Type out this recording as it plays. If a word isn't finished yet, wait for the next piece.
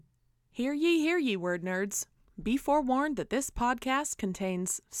Hear ye, word nerds. Be forewarned that this podcast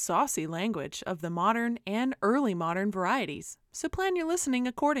contains saucy language of the modern and early modern varieties, so plan your listening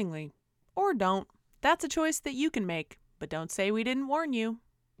accordingly. Or don't. That's a choice that you can make, but don't say we didn't warn you.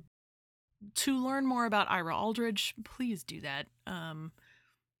 To learn more about Ira Aldridge, please do that.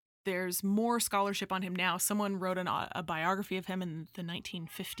 There's more scholarship on him now. Someone wrote a biography of him in the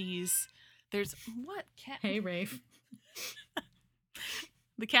 1950s. There's... What? Cat? Hey, Rafe.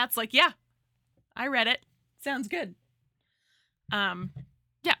 The cat's like, yeah, I read it. Sounds good.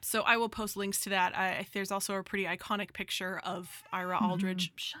 Yeah, so I will post links to that. There's also a pretty iconic picture of Ira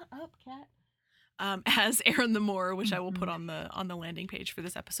Aldridge. Shut up, cat. As Aaron the Moor, which I will put on the landing page for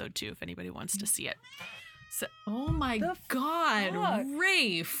this episode too, if anybody wants to see it. So, oh my God, fuck?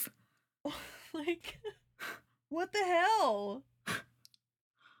 Rafe! Like, what the hell?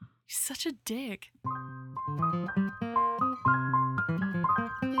 He's such a dick.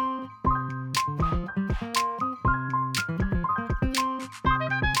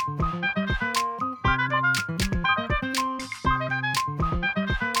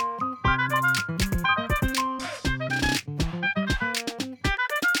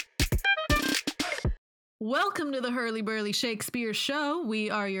 Welcome to the Hurly Burly Shakespeare Show. We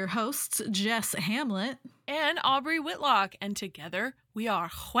are your hosts, Jess Hamlet. And Aubrey Whitlock. And together we are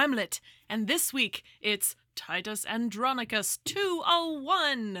Hamlet. And this week it's Titus Andronicus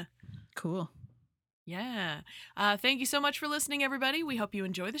 201. Cool. Yeah. Thank you so much for listening, everybody. We hope you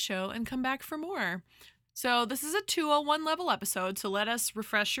enjoy the show and come back for more. So this is a 201 level episode, so let us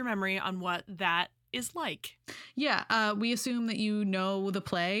refresh your memory on what that is like. Yeah, we assume that you know the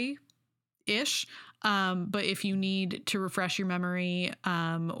play-ish. But if you need to refresh your memory,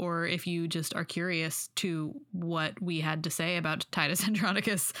 or if you just are curious to what we had to say about Titus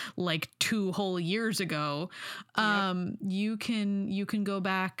Andronicus like 2 whole years ago, you can go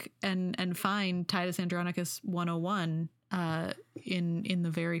back and find Titus Andronicus 101 in the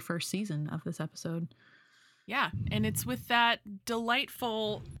very first season of this episode. Yeah, and it's with that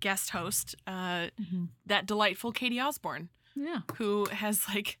delightful guest host, that delightful Katie Osborne, who has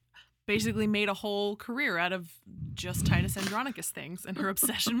like basically made a whole career out of just Titus Andronicus things and her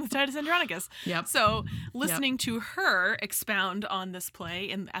obsession with Titus Andronicus. Yep. So listening to her expound on this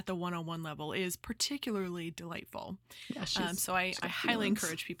play at the 101 level is particularly delightful. Yeah, so I highly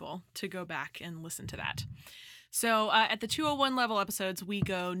encourage people to go back and listen to that. So at the 201 level episodes, we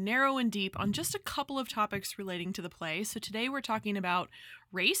go narrow and deep on just a couple of topics relating to the play. So today we're talking about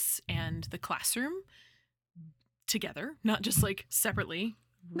race and the classroom together, not just like separately.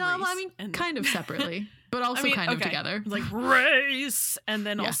 No, I mean, kind of separately, but also kind of together. Like race, and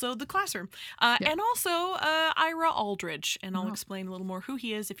then also the classroom. And also Ira Aldridge, and I'll explain a little more who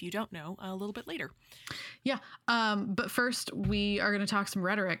he is if you don't know a little bit later. Yeah, but first we are going to talk some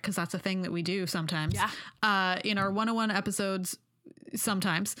rhetoric, because that's a thing that we do sometimes. Yeah. In our 101 episodes,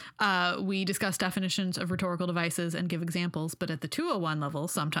 sometimes we discuss definitions of rhetorical devices and give examples, but at the 201 level,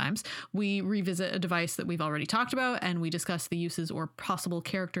 sometimes we revisit a device that we've already talked about and we discuss the uses or possible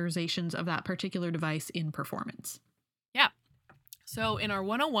characterizations of that particular device in performance. Yeah. So in our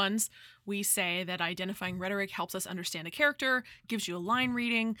 101s, we say that identifying rhetoric helps us understand a character, gives you a line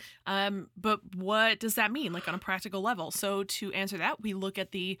reading, but what does that mean, like on a practical level? So to answer that, we look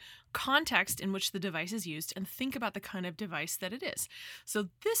at the context in which the device is used and think about the kind of device that it is. So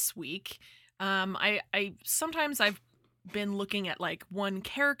this week, sometimes I've been looking at like one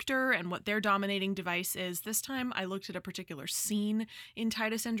character and what their dominating device is. This time I looked at a particular scene in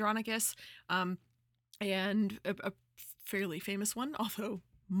Titus Andronicus, and a fairly famous one, although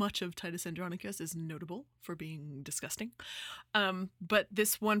much of Titus Andronicus is notable for being disgusting. But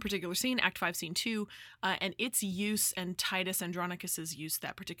this one particular scene, Act 5, Scene 2, and its use, and Titus Andronicus's use,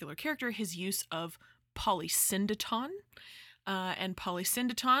 that particular character, his use of polysyndeton. And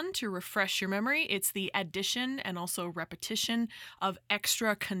polysyndeton, to refresh your memory, it's the addition and also repetition of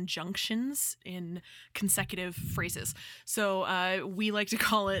extra conjunctions in consecutive phrases. So we like to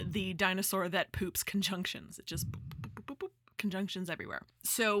call it the dinosaur that poops conjunctions. It just boop, boop, boop, boop, boop, conjunctions everywhere.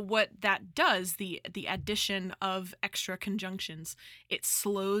 So what that does, the addition of extra conjunctions, it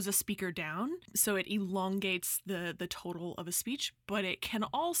slows a speaker down, so it elongates the total of a speech, but it can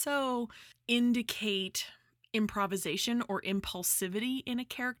also indicate improvisation or impulsivity in a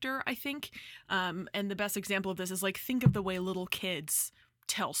character, I think. And the best example of this is like, think of the way little kids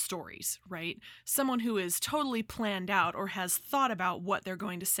tell stories, right? Someone who is totally planned out or has thought about what they're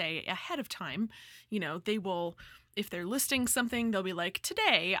going to say ahead of time, you know, they will, if they're listing something, they'll be like,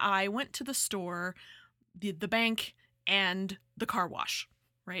 today I went to the store, the bank, and the car wash,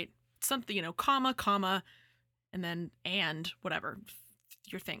 right? Something, you know, comma, and then, and whatever.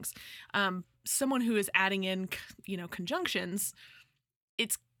 your things. Someone who is adding in, conjunctions,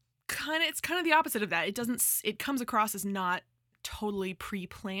 it's kind of the opposite of that. It comes across as not totally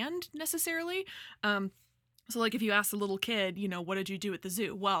pre-planned necessarily. So like if you ask a little kid, what did you do at the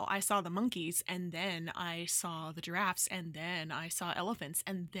zoo? Well, I saw the monkeys, and then I saw the giraffes, and then I saw elephants,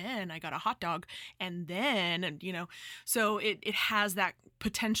 and then I got a hot dog, and then, so it has that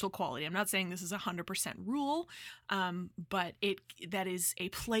potential quality. I'm not saying this is 100% rule, but that is a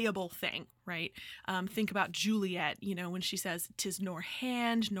playable thing, right? Think about Juliet, when she says, "'Tis nor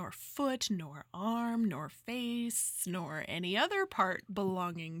hand, nor foot, nor arm, nor face, nor any other part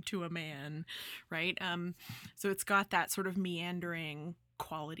belonging to a man," right? So it's got that sort of meandering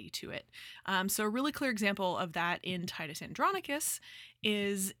quality to it. So a really clear example of that in Titus Andronicus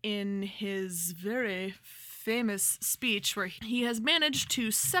is in his very famous speech where he has managed to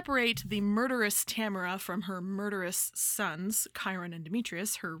separate the murderous Tamara from her murderous sons, Chiron and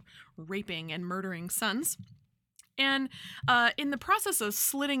Demetrius, her raping and murdering sons. And in the process of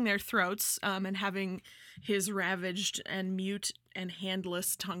slitting their throats and having his ravaged and mute and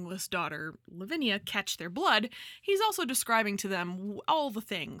handless, tongueless daughter, Lavinia, catch their blood, he's also describing to them all the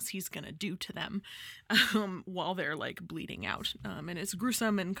things he's going to do to them while they're, bleeding out. And it's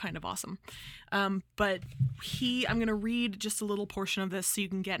gruesome and kind of awesome. But I'm going to read just a little portion of this so you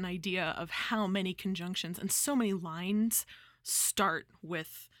can get an idea of how many conjunctions and so many lines start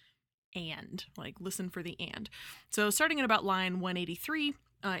with and, listen for the and. So starting at about line 183,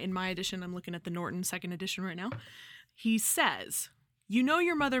 in my edition, I'm looking at the Norton 2nd edition right now, he says, "You know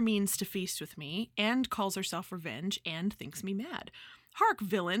your mother means to feast with me, and calls herself revenge, and thinks me mad. Hark,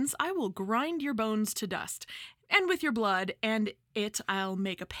 villains, I will grind your bones to dust, and with your blood and it I'll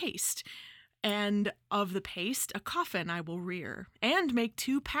make a paste. And of the paste a coffin I will rear, and make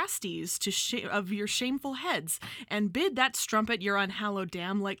 2 pasties of your shameful heads, and bid that strumpet your unhallowed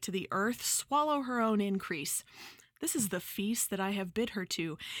dam, like to the earth, swallow her own increase. This is the feast that I have bid her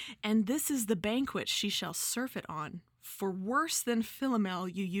to, and this is the banquet she shall surfeit on. For worse than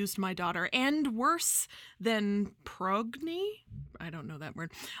Philomel you used my daughter, and worse than Progny, I don't know that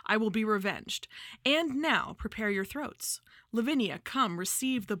word, I will be revenged. And now prepare your throats. Lavinia, come,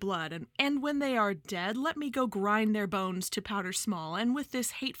 receive the blood, and when they are dead, let me go grind their bones to powder small, and with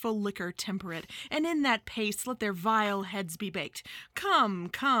this hateful liquor temper it, and in that paste let their vile heads be baked. Come,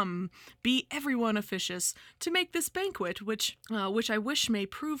 come, be everyone officious, to make this banquet, which I wish may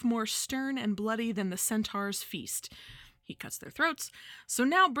prove more stern and bloody than the centaur's feast." He cuts their throats. "So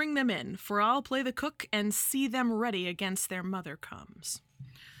now bring them in, for I'll play the cook and see them ready against their mother comes."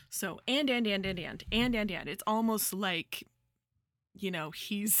 So, and. It's almost like,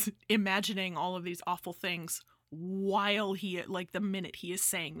 he's imagining all of these awful things while the minute he is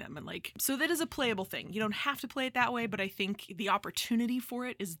saying them. And so that is a playable thing. You don't have to play it that way, but I think the opportunity for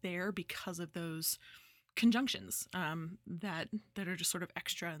it is there because of those conjunctions that are just sort of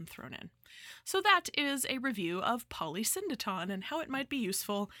extra and thrown in. So that is a review of polysyndeton and how it might be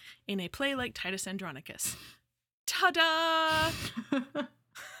useful in a play like Titus Andronicus. Ta-da!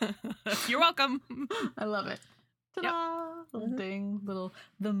 You're welcome. I love it. Ta-da! Yep. Little ding, little,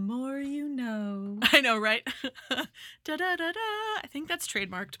 the more you know. I know, right? Da-da-da-da. I think that's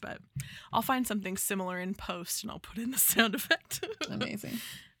trademarked, but I'll find something similar in post and I'll put in the sound effect. Amazing.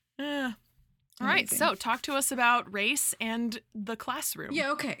 All right, so talk to us about race and the classroom.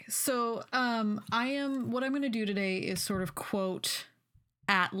 Yeah, okay. So what I'm going to do today is sort of quote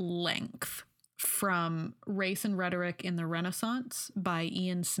at length from Race and Rhetoric in the Renaissance by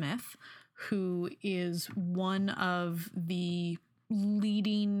Ian Smith, who is one of the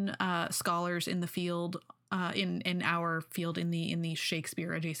leading scholars in the field, in our field, in the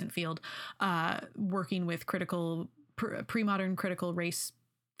Shakespeare adjacent field, working with pre-modern critical race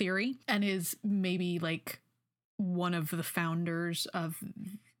theory, and is maybe one of the founders of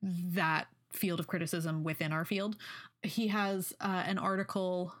that field of criticism within our field. He has an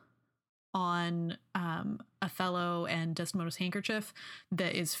article on Othello and Desdemona's handkerchief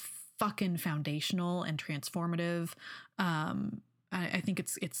that is fucking foundational and transformative. I think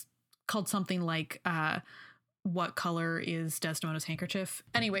it's called something like "What color is Desdemona's handkerchief?"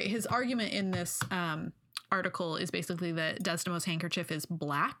 Anyway, his argument in this article is basically that Desdemona's handkerchief is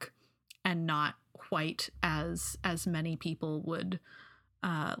black and not white as many people would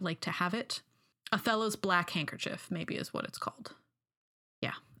like to have it. Othello's Black Handkerchief, maybe, is what it's called.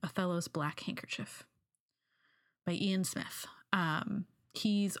 Yeah, Othello's Black Handkerchief by Ian Smith.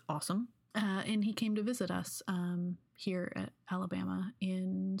 He's awesome, and he came to visit us here at Alabama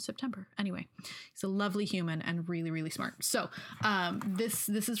in September. Anyway, he's a lovely human and really, really smart. So this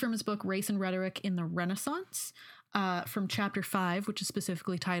is from his book, Race and Rhetoric in the Renaissance. from chapter 5, which is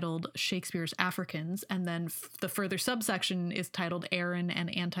specifically titled Shakespeare's Africans, and then the further subsection is titled Aaron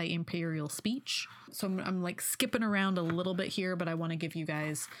and Anti-Imperial Speech. So I'm like skipping around a little bit here, but I want to give you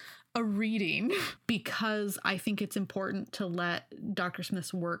guys a reading because I think it's important to let Dr.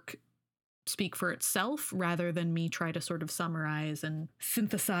 Smith's work speak for itself rather than me try to sort of summarize and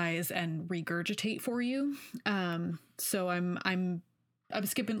synthesize and regurgitate for you. So I'm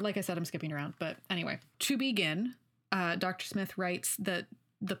skipping, like I said, I'm skipping around. But anyway, to begin, Dr. Smith writes that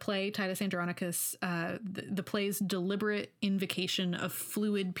the play, Titus Andronicus, the play's deliberate invocation of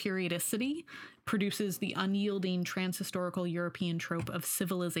fluid periodicity produces the unyielding transhistorical European trope of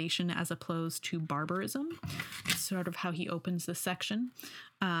civilization as opposed to barbarism. It's sort of how he opens this section.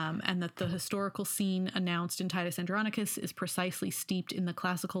 And that the historical scene announced in Titus Andronicus is precisely steeped in the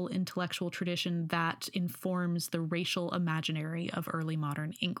classical intellectual tradition that informs the racial imaginary of early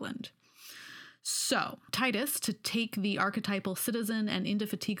modern England. So, Titus, to take the archetypal citizen and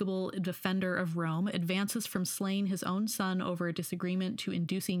indefatigable defender of Rome, advances from slaying his own son over a disagreement to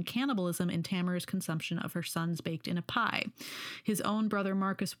inducing cannibalism in Tamara's consumption of her sons baked in a pie. His own brother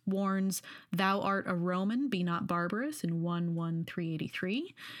Marcus warns, "Thou art a Roman, be not barbarous," in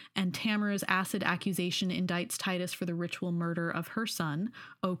 1:1-383, and Tamara's acid accusation indicts Titus for the ritual murder of her son,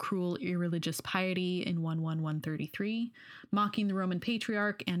 "O cruel irreligious piety," in 1:1-133, mocking the Roman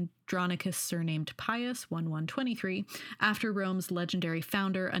patriarch Andronicus surnamed Pius, 1:1-23, after Rome's legendary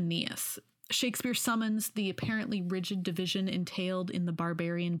founder Aeneas. Shakespeare summons the apparently rigid division entailed in the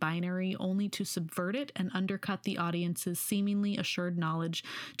barbarian binary only to subvert it and undercut the audience's seemingly assured knowledge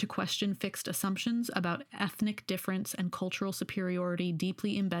to question fixed assumptions about ethnic difference and cultural superiority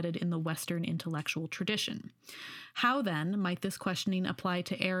deeply embedded in the Western intellectual tradition. How, then, might this questioning apply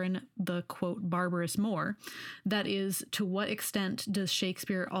to Aaron, the, quote, barbarous Moor? That is, to what extent does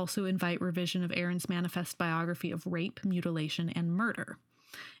Shakespeare also invite revision of Aaron's manifest biography of rape, mutilation, and murder?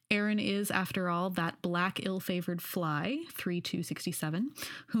 Aaron is, after all, that black ill-favored fly, 3:267,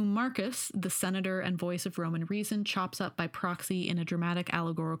 whom Marcus, the senator and voice of Roman reason, chops up by proxy in a dramatic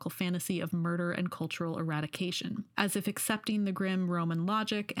allegorical fantasy of murder and cultural eradication. As if accepting the grim Roman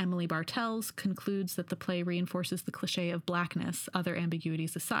logic, Emily Bartels concludes that the play reinforces the cliché of blackness, other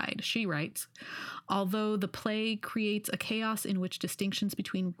ambiguities aside. She writes, "Although the play creates a chaos in which distinctions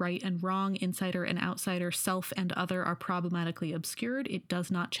between right and wrong, insider and outsider, self and other are problematically obscured, it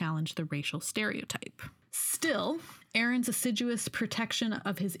does not challenge the racial stereotype." Still, Aaron's assiduous protection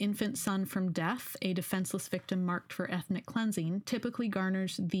of his infant son from death, a defenseless victim marked for ethnic cleansing, typically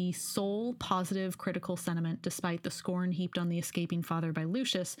garners the sole positive critical sentiment despite the scorn heaped on the escaping father by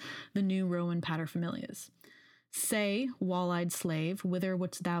Lucius, the new Roman paterfamilias. "Say, wall-eyed slave, whither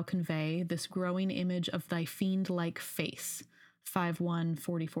wouldst thou convey this growing image of thy fiend-like face?"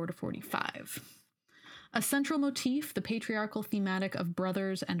 5:1-44-45. A central motif, the patriarchal thematic of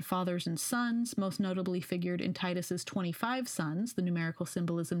brothers and fathers and sons, most notably figured in Titus's 25 sons, the numerical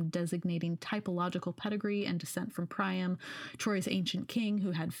symbolism designating typological pedigree and descent from Priam, Troy's ancient king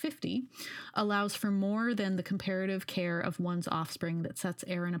who had 50, allows for more than the comparative care of one's offspring that sets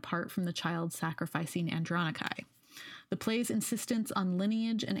Aaron apart from the child-sacrificing Andronici. The play's insistence on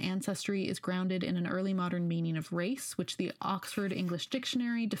lineage and ancestry is grounded in an early modern meaning of race, which the Oxford English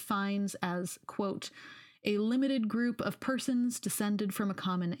Dictionary defines as, quote, "a limited group of persons descended from a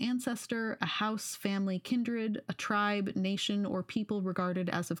common ancestor, a house, family, kindred, a tribe, nation, or people regarded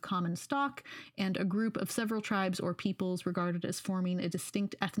as of common stock, and a group of several tribes or peoples regarded as forming a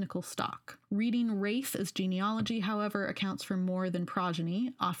distinct ethnical stock." Reading race as genealogy, however, accounts for more than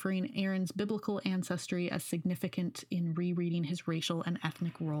progeny, offering Aaron's biblical ancestry as significant in rereading his racial and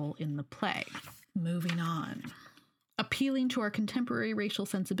ethnic role in the play. Moving on. Appealing to our contemporary racial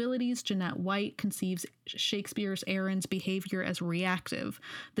sensibilities, Jeanette White conceives Shakespeare's Aaron's behavior as reactive,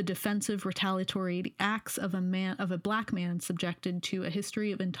 the defensive, retaliatory acts of a black man subjected to a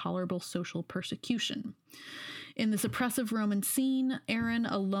history of intolerable social persecution. In this oppressive Roman scene, Aaron,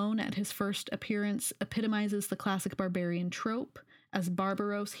 alone at his first appearance, epitomizes the classic barbarian trope. As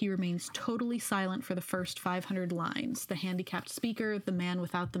Barbaros, he remains totally silent for the first 500 lines. The handicapped speaker, the man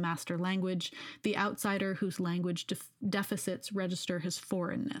without the master language, the outsider whose language deficits register his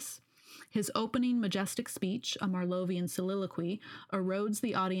foreignness. His opening majestic speech, a Marlovian soliloquy, erodes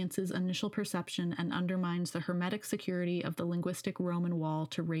the audience's initial perception and undermines the hermetic security of the linguistic Roman wall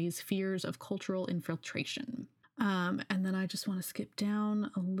to raise fears of cultural infiltration. And then I just want to skip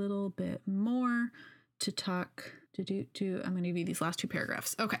down a little bit more to talk I'm going to read these last two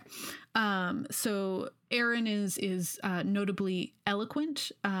paragraphs. Okay. So Aaron is notably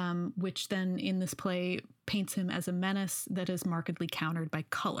eloquent, which then in this play paints him as a menace that is markedly countered by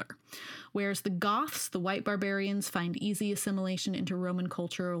color. Whereas the Goths, the white barbarians, find easy assimilation into Roman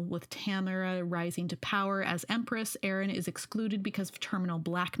culture, with Tamara rising to power as empress, Aaron is excluded because of terminal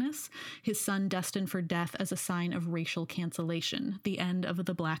blackness, his son destined for death as a sign of racial cancellation, the end of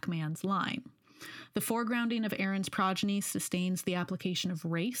the black man's line. The foregrounding of Aaron's progeny sustains the application of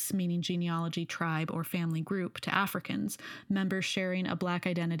race, meaning genealogy, tribe, or family group, to Africans, members sharing a black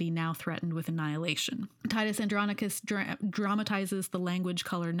identity now threatened with annihilation. Titus Andronicus dramatizes the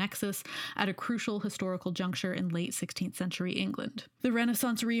language-color nexus at a crucial historical juncture in late 16th century England. The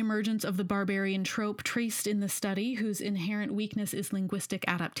Renaissance reemergence of the barbarian trope traced in the study, whose inherent weakness is linguistic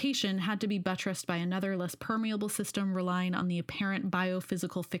adaptation, had to be buttressed by another, less permeable system relying on the apparent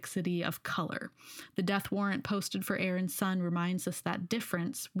biophysical fixity of color. The death warrant posted for Aaron's son reminds us that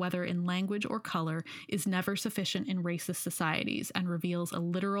difference, whether in language or color, is never sufficient in racist societies, and reveals a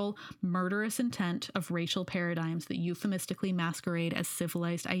literal, murderous intent of racial paradigms that euphemistically masquerade as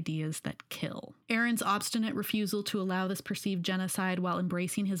civilized ideas that kill. Aaron's obstinate refusal to allow this perceived genocide while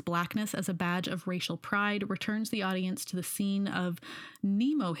embracing his blackness as a badge of racial pride returns the audience to the scene of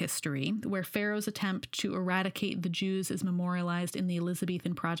Nemo history, where Pharaoh's attempt to eradicate the Jews is memorialized in the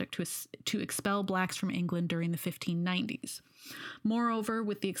Elizabethan project to expel blacks from England during the 1590s. Moreover,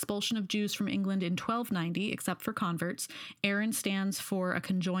 with the expulsion of Jews from England in 1290, except for converts, Aaron stands for a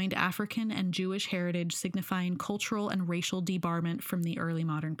conjoined African and Jewish heritage, signifying cultural and racial debarment from the early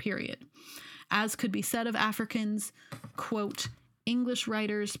modern period. As could be said of Africans, quote, English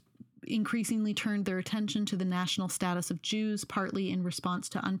writers increasingly turned their attention to the national status of Jews, partly in response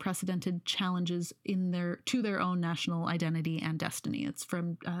to unprecedented challenges to their own national identity and destiny. It's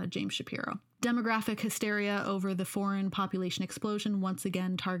from James Shapiro. Demographic hysteria over the foreign population explosion once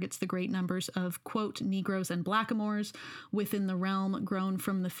again targets the great numbers of, quote, Negroes and blackamoors within the realm grown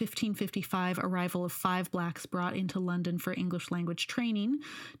from the 1555 arrival of 5 blacks brought into London for English language training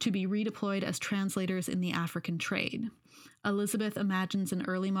to be redeployed as translators in the African trade. Elizabeth imagines an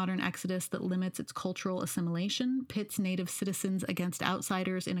early modern exodus that limits its cultural assimilation, pits native citizens against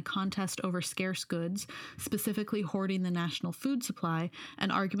outsiders in a contest over scarce goods, specifically hoarding the national food supply, an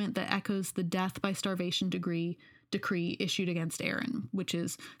argument that echoes the death by starvation decree issued against Aaron, which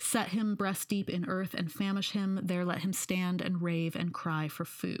is, set him breast deep in earth and famish him, there let him stand and rave and cry for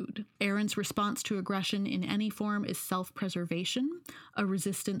food. Aaron's response to aggression in any form is self-preservation, a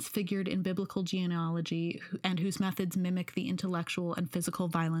resistance figured in biblical genealogy and whose methods mimic the intellectual and physical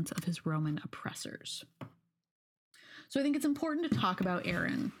violence of his Roman oppressors. So I think it's important to talk about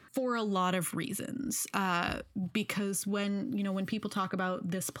Aaron for a lot of reasons, because when people talk about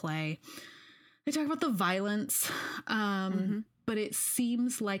this play, they talk about the violence, but it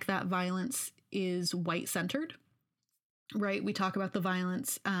seems like that violence is white-centered, right? We talk about the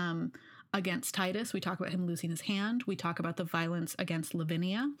violence against Titus. We talk about him losing his hand. We talk about the violence against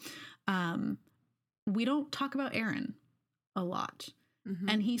Lavinia. We don't talk about Aaron a lot. Mm-hmm.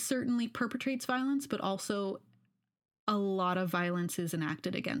 And he certainly perpetrates violence, but also a lot of violence is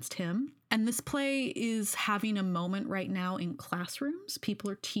enacted against him. And this play is having a moment right now in classrooms. People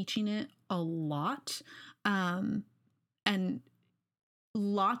are teaching it a lot. And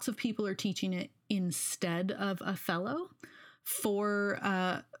lots of people are teaching it instead of Othello for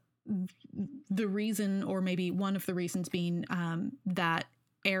the reason, or maybe one of the reasons being that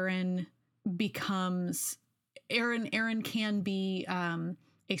Aaron can be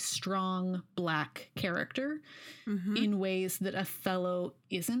a strong black character in ways that Othello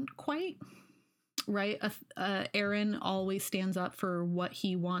isn't quite, right? Aaron always stands up for what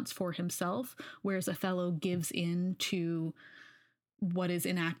he wants for himself, whereas Othello gives in to what is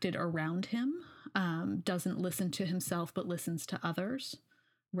enacted around him, doesn't listen to himself, but listens to others,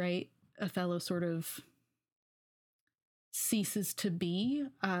 right? Othello sort of ceases to be.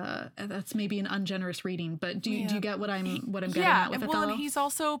 That's maybe an ungenerous reading, but do you get what I'm getting at with Othello? Well, and he's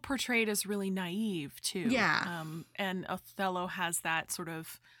also portrayed as really naive too. Yeah. And Othello has that sort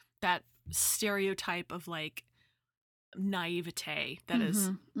of that stereotype of like naivete that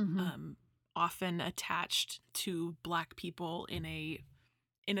is often attached to Black people in a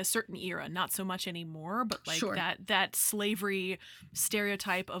certain era, not so much anymore, but like that slavery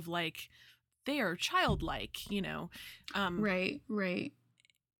stereotype of like they are childlike, right.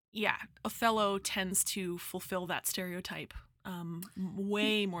 Yeah, Othello tends to fulfill that stereotype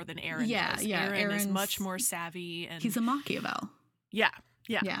way more than Aaron does. Yeah, Aaron is much more savvy, and he's a Machiavel. Yeah,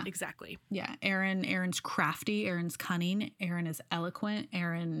 exactly. Yeah, Aaron's crafty, Aaron's cunning, Aaron is eloquent,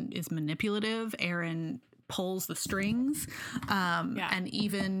 Aaron is manipulative, Aaron pulls the strings. And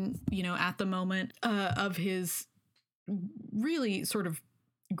even, at the moment of his really sort of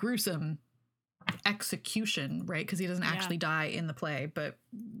gruesome execution, right? Because he doesn't actually die in the play, but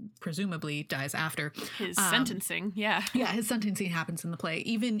presumably dies after his sentencing. His sentencing happens in the play.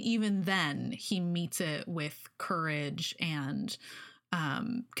 Even then, he meets it with courage and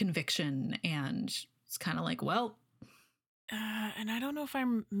conviction, and it's kind of like, well, and I don't know if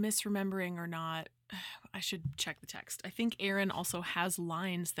I'm misremembering or not. I should check the text. I think Aaron also has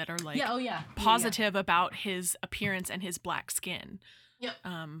lines that are like positive about his appearance and his black skin. Yep.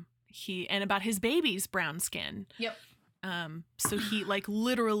 And about his baby's brown skin. Yep. So he like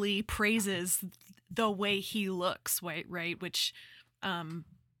literally praises the way he looks, right? Which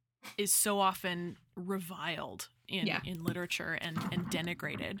is so often reviled in literature and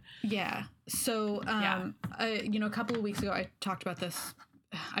denigrated. Yeah. So, a couple of weeks ago, I talked about this.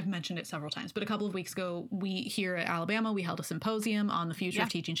 I've mentioned it several times, but a couple of weeks ago, we here at Alabama, we held a symposium on the future of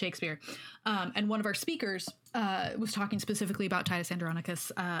teaching Shakespeare. And one of our speakers was talking specifically about Titus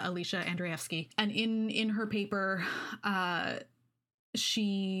Andronicus, Alicia Andrzejewski. And in her paper,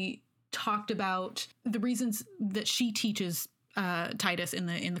 she talked about the reasons that she teaches Titus in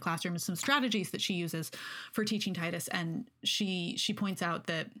the classroom and some strategies that she uses for teaching Titus. And she points out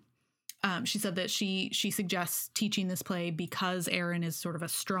that she said that she suggests teaching this play because Aaron is sort of a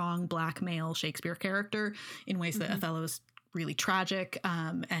strong black male Shakespeare character in ways that Othello is really tragic.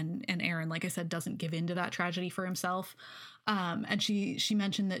 And Aaron, like I said, doesn't give in to that tragedy for himself. And she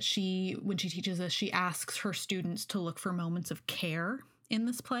mentioned that when she teaches this, she asks her students to look for moments of care in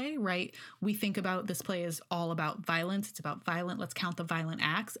this play, right? We think about this play as all about violence. It's about let's count the violent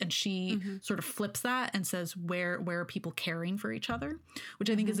acts. And she sort of flips that and says, where are people caring for each other? Which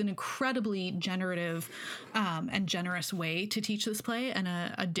I think is an incredibly generative and generous way to teach this play, and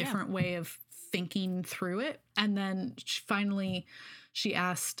a different way of thinking through it. And then finally, she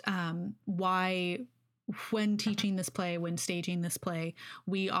asked why, when teaching this play, when staging this play,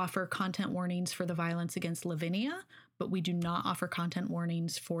 we offer content warnings for the violence against Lavinia, but we do not offer content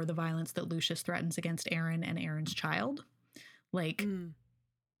warnings for the violence that Lucius threatens against Aaron and Aaron's child. Like,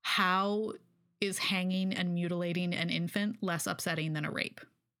 how is hanging and mutilating an infant less upsetting than a rape?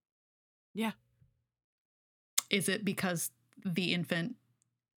 Yeah. Is it because the infant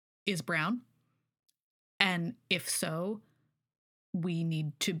is brown? And if so, we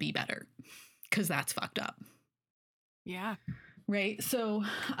need to be better, because that's fucked up. Yeah. Right. So,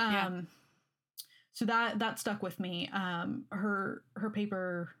 so that stuck with me. Her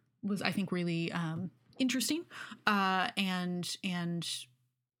paper was, I think, really interesting, and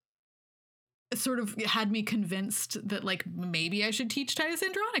sort of had me convinced that like maybe I should teach Titus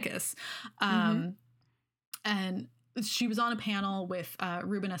Andronicus. And she was on a panel with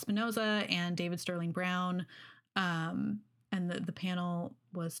Ruben Espinoza and David Sterling Brown, and the panel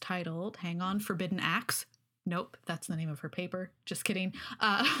was titled, hang on, Forbidden Acts. Nope, that's the name of her paper. Just kidding.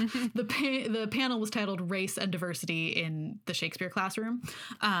 The panel was titled Race and Diversity in the Shakespeare Classroom.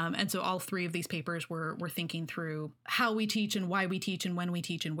 And so all three of these papers were thinking through how we teach and why we teach and when we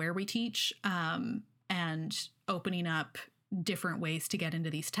teach and where we teach, and opening up different ways to get into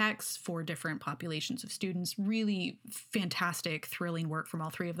these texts for different populations of students. Really fantastic, thrilling work from all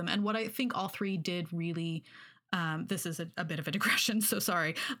three of them. And what I think all three did really... this is a bit of a digression, so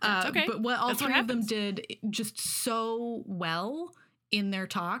sorry. Okay. But what all three of them did just so well in their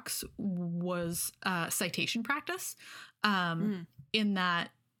talks was citation practice, in that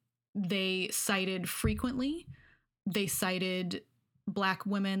they cited frequently. They cited Black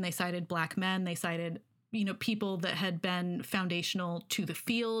women, they cited Black men, they cited people that had been foundational to the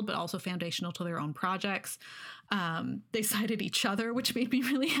field, but also foundational to their own projects. They cited each other, which made me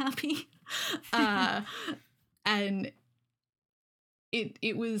really happy. And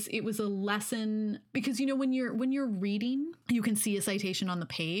it was a lesson, because when you're reading, you can see a citation on the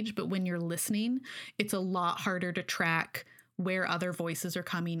page, but when you're listening, it's a lot harder to track where other voices are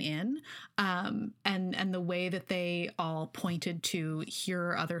coming in, and the way that they all pointed to, here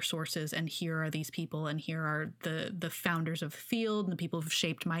are other sources, and here are these people, and here are the founders of the field, and the people who've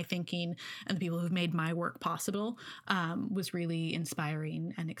shaped my thinking, and the people who've made my work possible, was really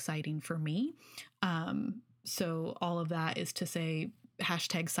inspiring and exciting for me. So all of that is to say,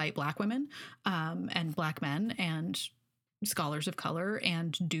 hashtag cite Black women, and Black men and scholars of color,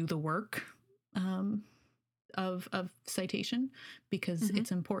 and do the work of citation, because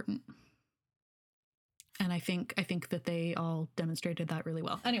it's important. And I think that they all demonstrated that really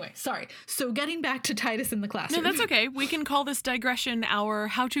well. Anyway, sorry. So getting back to Titus in the classroom. No, that's okay. We can call this digression our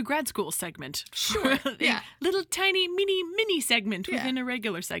How to Grad School segment. Sure. Yeah. Little tiny mini segment within a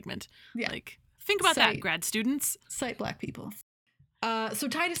regular segment. Yeah. Like Think about that, Cite- grad students. Cite Black people. So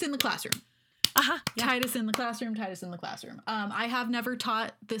Titus in the classroom. Uh-huh. Yeah. Titus in the classroom. I have never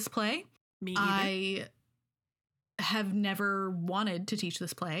taught this play. Me either. I have never wanted to teach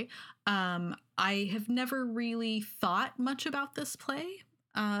this play. I have never really thought much about this play.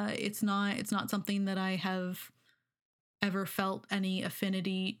 It's not something that I have ever felt any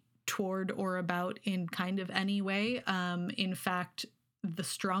affinity toward or about in kind of any way. In fact, the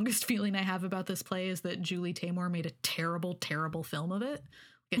strongest feeling I have about this play is that Julie Taymor made a terrible, terrible film of it.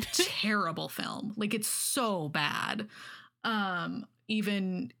 A terrible film. Like, it's so bad.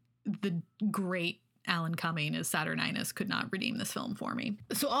 Even the great Alan Cumming as Saturninus could not redeem this film for me.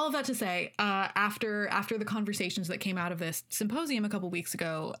 So all of that to say, after the conversations that came out of this symposium a couple weeks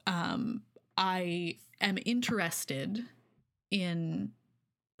ago, I am interested in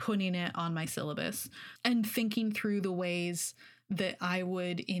putting it on my syllabus and thinking through the ways that I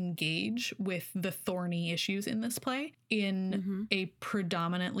would engage with the thorny issues in this play in a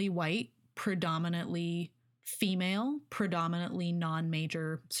predominantly white, predominantly female, predominantly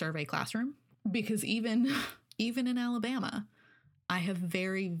non-major survey classroom. Because even in Alabama, I have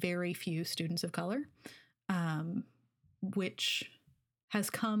very, very few students of color, which has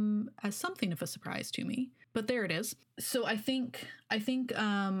come as something of a surprise to me. But there it is. So I think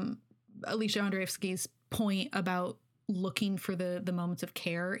Alicia Andreevsky's point about looking for the moments of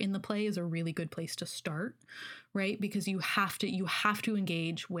care in the play is a really good place to start, right? Because you have to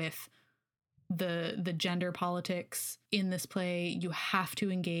engage with the gender politics in this play. You have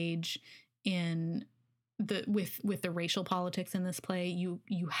to engage in with the racial politics in this play. You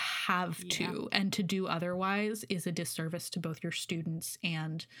have to, and to do otherwise is a disservice to both your students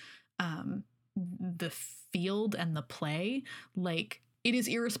and the field and the play. Like, it is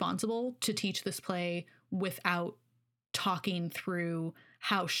irresponsible to teach this play without talking through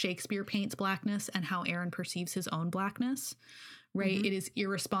how Shakespeare paints blackness and how Aaron perceives his own blackness, right? It is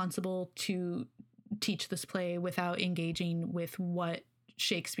irresponsible to teach this play without engaging with what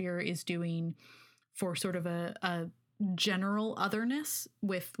Shakespeare is doing for sort of a general otherness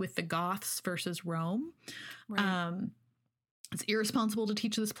with the Goths versus Rome. Right. It's irresponsible to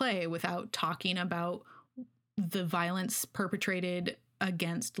teach this play without talking about the violence perpetrated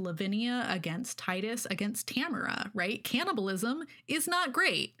against Lavinia, against Titus, against Tamara, right? Cannibalism is not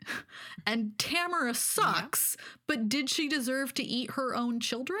great. And Tamara sucks, but did she deserve to eat her own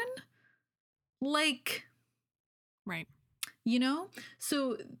children? Like, right. You know?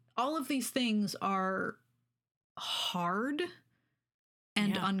 So all of these things are hard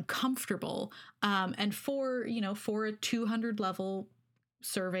and uncomfortable. And for a 200 level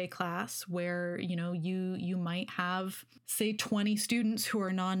survey class where, you might have, say, 20 students who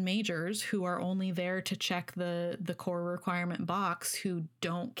are non-majors who are only there to check the core requirement box, who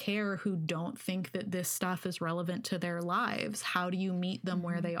don't care, who don't think that this stuff is relevant to their lives. How do you meet them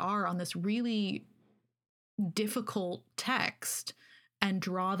where they are on this really difficult text and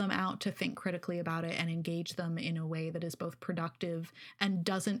draw them out to think critically about it and engage them in a way that is both productive and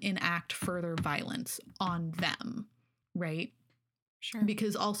doesn't enact further violence on them, right? Sure.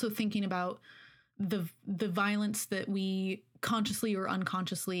 Because also thinking about the violence that we consciously or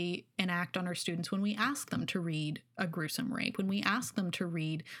unconsciously enact on our students when we ask them to read a gruesome rape, when we ask them to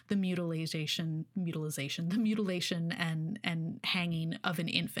read the mutilation and hanging of an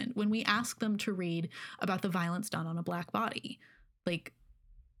infant, when we ask them to read about the violence done on a Black body. Like,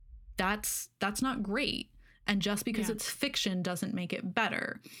 that's not great. And just because it's fiction doesn't make it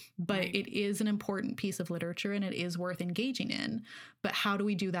better. But it is an important piece of literature and it is worth engaging in. But how do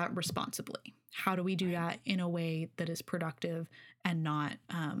we do that responsibly? How do we do that in a way that is productive and not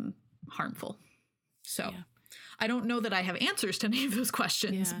harmful? So I don't know that I have answers to any of those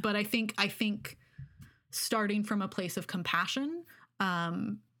questions, but I think starting from a place of compassion,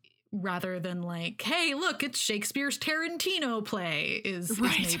 rather than like, hey, look, it's Shakespeare's Tarantino play is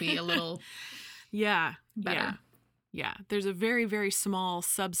maybe a little better. Yeah. There's a very, very small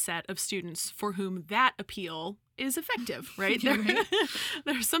subset of students for whom that appeal is effective, right?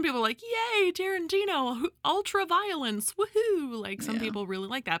 There's some people like, yay, Tarantino, ultra violence, woohoo. Like, some people really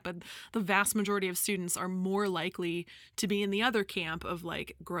like that, but the vast majority of students are more likely to be in the other camp of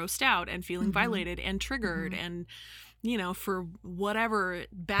like grossed out and feeling violated and triggered and, for whatever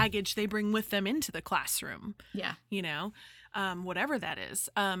baggage they bring with them into the classroom. Yeah. Whatever that is.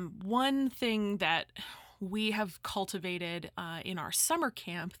 One thing that we have cultivated in our summer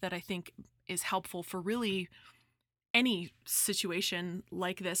camp that I think is helpful for really any situation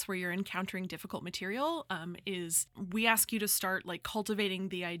like this where you're encountering difficult material is we ask you to start like cultivating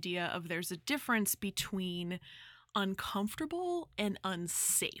the idea of there's a difference between uncomfortable and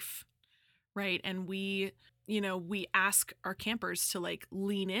unsafe, right? And we ask our campers to like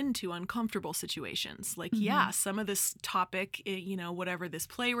lean into uncomfortable situations. Like, yeah, some of this topic, whatever this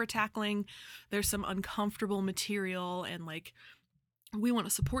play we're tackling, there's some uncomfortable material, and like, we want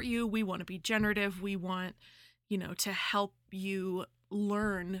to support you. We want to be generative. We want, to help you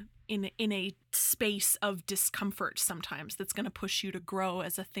learn in a space of discomfort sometimes that's going to push you to grow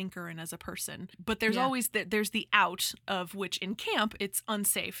as a thinker and as a person. But there's always there's the out of which in camp it's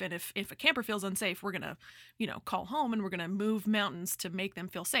unsafe. And if a camper feels unsafe, we're going to, call home, and we're going to move mountains to make them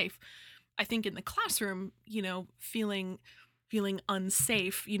feel safe. I think in the classroom, feeling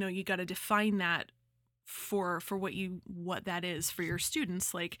unsafe, you got to define that for what that is for your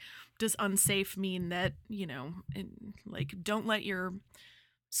students. Like, does unsafe mean that, like, don't let your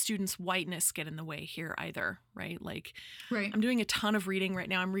students' whiteness get in the way here either, right? Like, Right. I'm doing a ton of reading right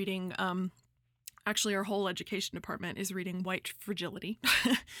now. I'm reading actually, our whole education department is reading White Fragility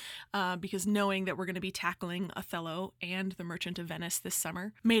because knowing that we're going to be tackling Othello and The Merchant of Venice this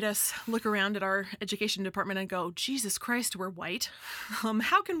summer made us look around at our education department and go, Jesus Christ, we're white.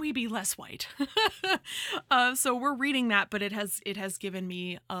 How can we be less white? So we're reading that, but it has given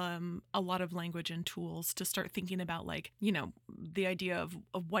me a lot of language and tools to start thinking about, like, the idea of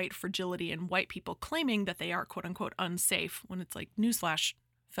white fragility and white people claiming that they are quote unquote unsafe, when it's like, newsflash,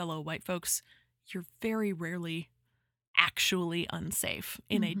 fellow white folks, you're very rarely actually unsafe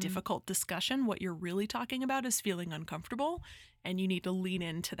in a difficult discussion. What you're really talking about is feeling uncomfortable, and you need to lean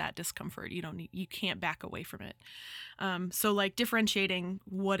into that discomfort. You can't back away from it. So like differentiating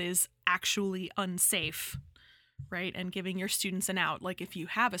what is actually unsafe, right? And giving your students an out. Like, if you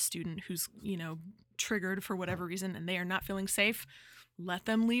have a student who's, triggered for whatever reason and they are not feeling safe, let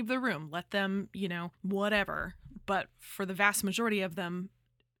them leave the room, let them, whatever. But for the vast majority of them,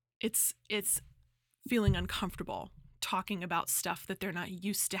 it's feeling uncomfortable talking about stuff that they're not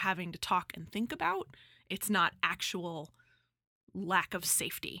used to having to talk and think about. It's not actual lack of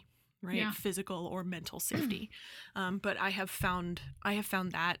safety, right? Yeah. Physical or mental safety. But I have found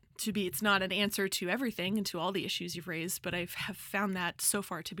that to be, it's not an answer to everything and to all the issues you've raised, but I have found that so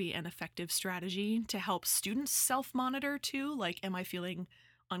far to be an effective strategy to help students self-monitor too. Like, am I feeling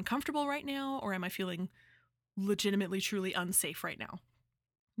uncomfortable right now, or am I feeling legitimately, truly unsafe right now?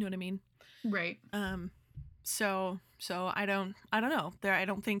 You know what I mean? Right. So I don't know. I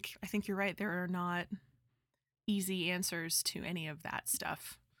think you're right. There are not easy answers to any of that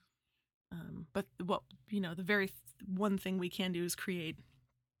stuff. But what, the very one thing we can do is create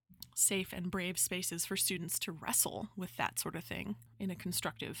safe and brave spaces for students to wrestle with that sort of thing in a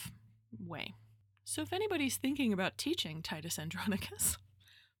constructive way. So if anybody's thinking about teaching Titus Andronicus,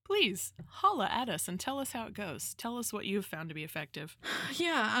 please holla at us and tell us how it goes. Tell us what you've found to be effective.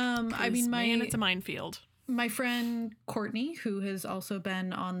 Yeah. I mean, man, it's a minefield. My friend Courtney, who has also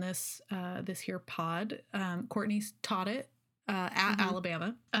been on this here pod, Courtney's taught it at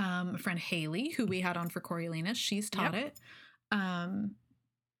Alabama. My friend Haley, who we had on for Coriolanus, she's taught it.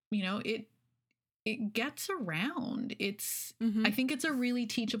 It gets around. It's I think it's a really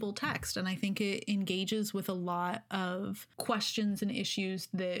teachable text, and I think it engages with a lot of questions and issues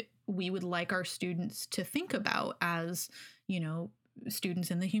that we would like our students to think about as, students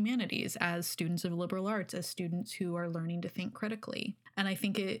in the humanities, as students of liberal arts, as students who are learning to think critically. And I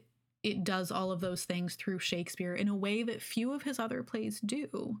think it does all of those things through Shakespeare in a way that few of his other plays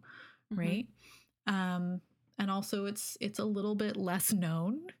do, right? And also it's a little bit less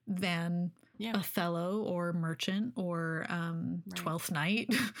known than Othello or Merchant or Twelfth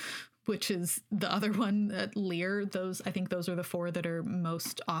Night, which is the other one at Lear. I think those are the four that are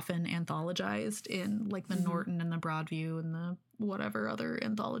most often anthologized in, like, the Norton and the Broadview and the whatever other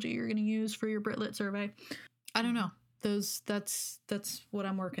anthology you're going to use for your Brit Lit survey. I don't know. That's what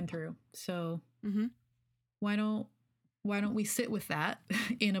I'm working through. So why don't we sit with that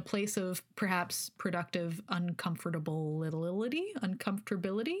in a place of perhaps productive uncomfortability?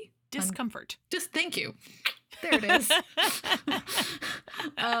 Discomfort. Just thank you. There it is.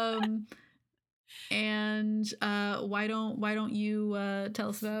 And why don't you tell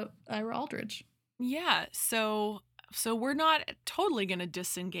us about Ira Aldridge? Yeah. So we're not totally going to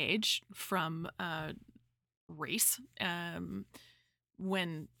disengage from race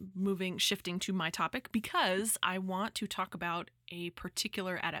when shifting to my topic, because I want to talk about a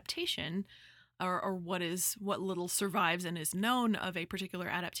particular adaptation, or what little survives and is known of a particular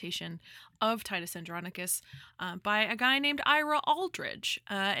adaptation of Titus Andronicus by a guy named Ira Aldridge.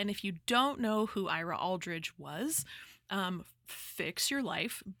 And if you don't know who Ira Aldridge was, fix your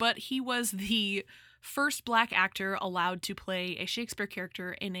life. But he was the first Black actor allowed to play a Shakespeare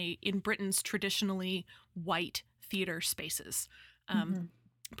character in Britain's traditionally white theater spaces.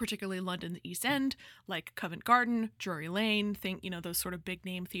 particularly London's East End, like Covent Garden, Drury Lane, those sort of big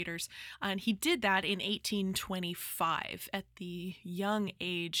name theaters. And he did that in 1825 at the young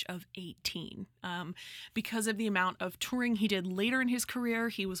age of 18. Because of the amount of touring he did later in his career,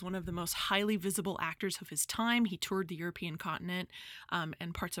 he was one of the most highly visible actors of his time. He toured the European continent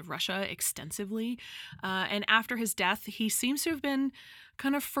and parts of Russia extensively. And after his death, he seems to have been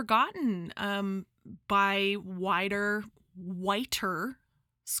kind of forgotten by whiter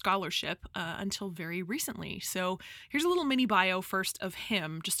scholarship until very recently. So here's a little mini bio first of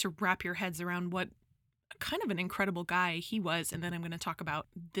him, just to wrap your heads around what kind of an incredible guy he was, and then I'm going to talk about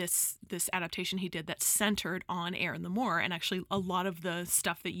this adaptation he did that's centered on Aaron the Moor, and actually a lot of the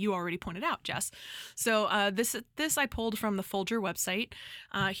stuff that you already pointed out, Jess. So this I pulled from the Folger website.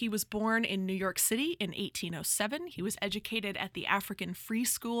 He was born in New York City in 1807. He was educated at the African Free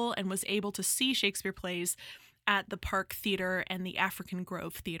School and was able to see Shakespeare plays at the Park Theater and the African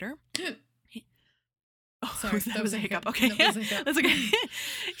Grove Theater. Sorry, that was a hiccup. Okay. That's okay.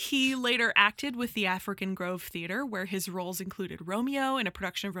 He later acted with the African Grove Theater, where his roles included Romeo in a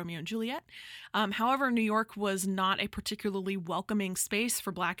production of Romeo and Juliet. However, New York was not a particularly welcoming space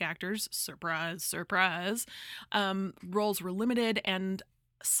for Black actors. Surprise, surprise. Roles were limited, and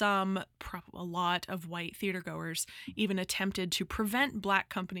a lot of white theatergoers even attempted to prevent Black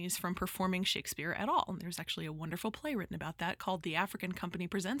companies from performing Shakespeare at all. And there's actually a wonderful play written about that called The African Company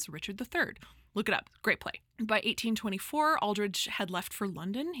Presents Richard III. Look it up. Great play. By 1824, Aldridge had left for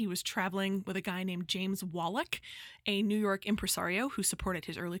London. He was traveling with a guy named James Wallach, a New York impresario who supported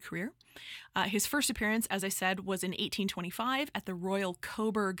his early career. His first appearance, as I said, was in 1825 at the Royal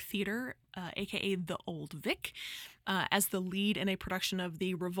Coburg Theatre, aka the Old Vic, as the lead in a production of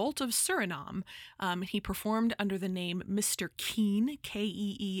The Revolt of Suriname. He performed under the name Mr. Keene,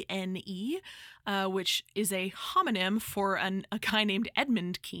 Keene, which is a homonym for a guy named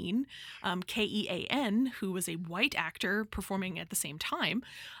Edmund Keene, Kean, who was a white actor performing at the same time.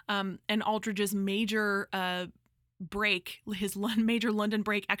 And Aldridge's major his major London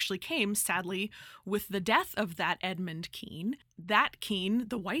break actually came, sadly, with the death of that Edmund Keene. That Keene,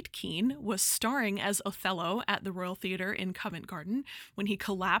 the white Keene, was starring as Othello at the Royal Theatre in Covent Garden when he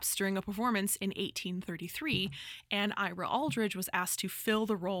collapsed during a performance in 1833, and Ira Aldridge was asked to fill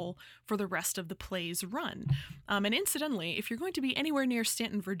the role for the rest of the play's run. And incidentally, if you're going to be anywhere near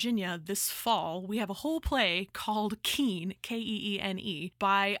Stanton, Virginia this fall, we have a whole play called Keene, Keene,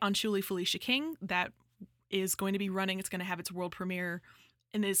 by Anchuli Felicia King that is going to be running. It's going to have its world premiere,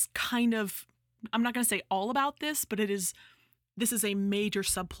 and is kind of, I'm not going to say all about this, but this is a major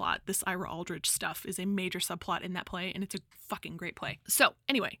subplot. This Ira Aldridge stuff is a major subplot in that play, and it's a fucking great play. So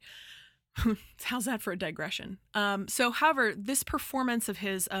anyway, how's that for a digression? However, this performance of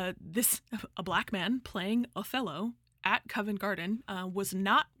his, a Black man playing Othello at Covent Garden was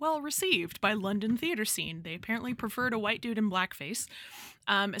not well received by London theater scene. They apparently preferred a white dude in blackface,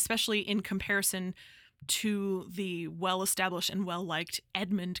 especially in comparison to the well-established and well-liked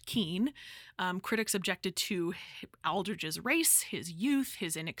Edmund Keene. Critics objected to Aldridge's race, his youth,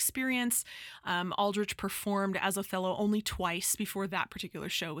 his inexperience. Aldridge performed as Othello only twice before that particular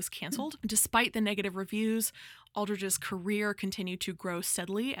show was canceled. Despite the negative reviews, Aldridge's career continued to grow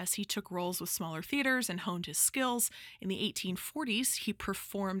steadily as he took roles with smaller theaters and honed his skills. In the 1840s, he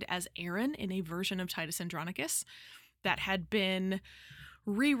performed as Aaron in a version of Titus Andronicus that had been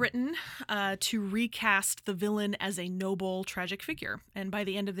rewritten to recast the villain as a noble, tragic figure. And by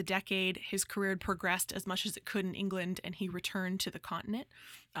the end of the decade, his career had progressed as much as it could in England, and he returned to the continent,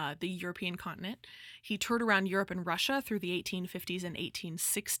 the European continent. He toured around Europe and Russia through the 1850s and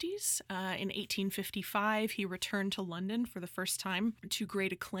 1860s. In 1855, he returned to London for the first time to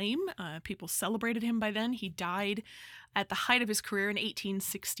great acclaim. People celebrated him by then. He died at the height of his career in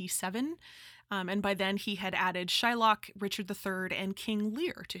 1867. And by then he had added Shylock, Richard III, and King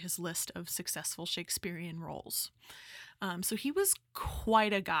Lear to his list of successful Shakespearean roles. So he was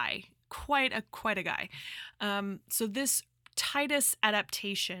quite a guy, quite a guy. So this Titus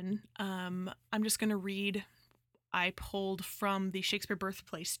adaptation, I'm just going to read. I pulled from the Shakespeare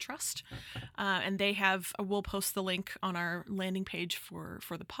Birthplace Trust, and they have. We'll post the link on our landing page for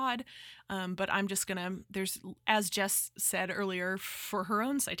the pod. But I'm just gonna. There's, as Jess said earlier, for her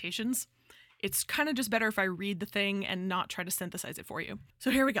own citations. It's kind of just better if I read the thing and not try to synthesize it for you. So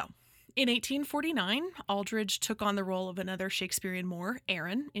here we go. In 1849, Aldridge took on the role of another Shakespearean Moor,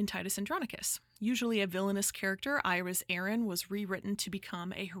 Aaron, in Titus Andronicus. Usually a villainous character, Ira's Aaron was rewritten to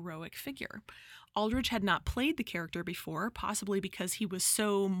become a heroic figure. Aldridge had not played the character before, possibly because he was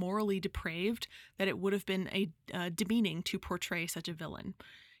so morally depraved that it would have been demeaning to portray such a villain.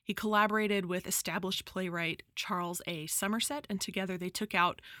 He collaborated with established playwright Charles A. Somerset, and together they took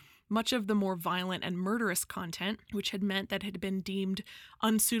out much of the more violent and murderous content, which had meant that it had been deemed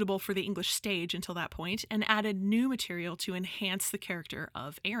unsuitable for the English stage until that point, and added new material to enhance the character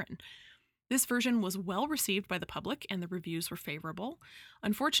of Aaron. This version was well received by the public, and the reviews were favorable.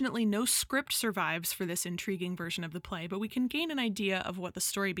 Unfortunately, no script survives for this intriguing version of the play, but we can gain an idea of what the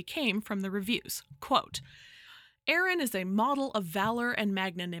story became from the reviews. Quote, Aaron is a model of valor and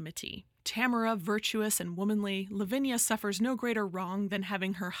magnanimity. Tamara, virtuous and womanly, Lavinia suffers no greater wrong than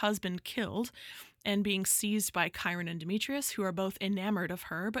having her husband killed and being seized by Chiron and Demetrius, who are both enamored of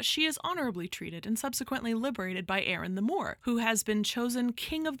her, but she is honorably treated and subsequently liberated by Aaron the Moor, who has been chosen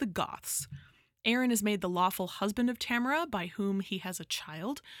king of the Goths. Aaron is made the lawful husband of Tamara, by whom he has a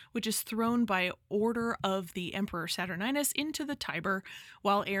child, which is thrown by order of the Emperor Saturninus into the Tiber,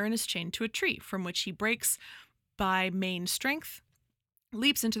 while Aaron is chained to a tree, from which he breaks by main strength,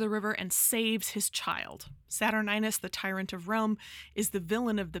 leaps into the river, and saves his child. Saturninus, the tyrant of Rome, is the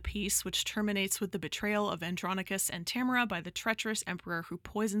villain of the piece, which terminates with the betrayal of Andronicus and Tamara by the treacherous emperor who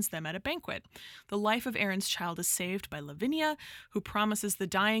poisons them at a banquet. The life of Aaron's child is saved by Lavinia, who promises the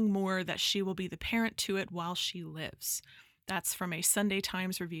dying Moor that she will be the parent to it while she lives. That's from a Sunday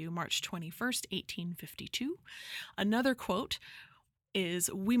Times review, March 21st, 1852. Another quote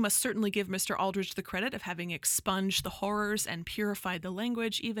is, we must certainly give Mr. Aldridge the credit of having expunged the horrors and purified the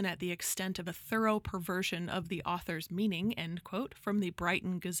language, even at the extent of a thorough perversion of the author's meaning, end quote, from the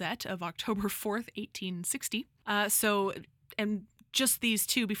Brighton Gazette of October 4th, 1860. And just these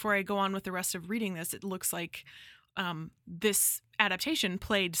two, before I go on with the rest of reading this, it looks like this adaptation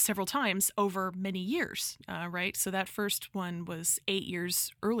played several times over many years, right? So that first one was 8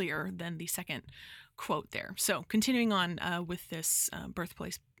 years earlier than the second quote there. So continuing on with this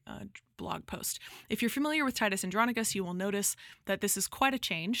birthplace blog post. If you're familiar with Titus Andronicus, you will notice that this is quite a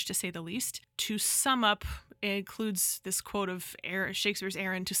change, to say the least. To sum up, it includes this quote of Shakespeare's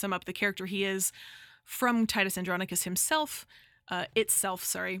Aaron, to sum up the character he is from Titus Andronicus himself,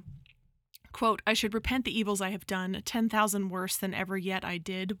 Quote, I should repent the evils I have done, 10,000 worse than ever yet I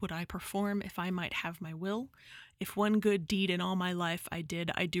did would I perform if I might have my will. If one good deed in all my life I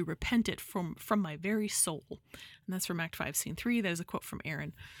did, I do repent it from my very soul. And that's from Act 5, Scene 3. That is a quote from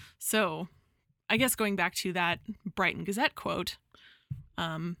Aaron. So I guess going back to that Brighton Gazette quote,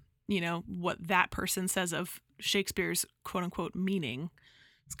 what that person says of Shakespeare's quote-unquote meaning,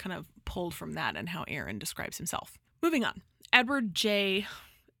 it's kind of pulled from that and how Aaron describes himself. Moving on. Edward J.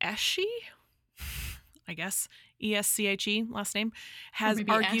 Esche, I guess, Esche, last name, has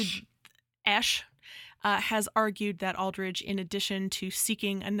argued... Esch. Has argued that Aldridge, in addition to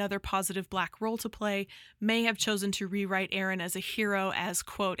seeking another positive black role to play, may have chosen to rewrite Aaron as a hero as,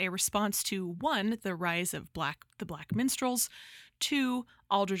 quote, a response to 1, the rise of the black minstrels, 2,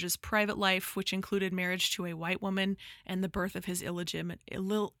 Aldridge's private life, which included marriage to a white woman and the birth of his illegitimate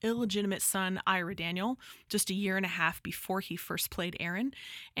son, Ira Daniel, just a year and a half before he first played Aaron,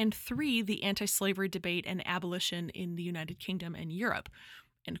 and 3, the anti-slavery debate and abolition in the United Kingdom and Europe,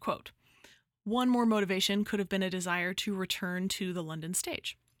 end quote. One more motivation could have been a desire to return to the London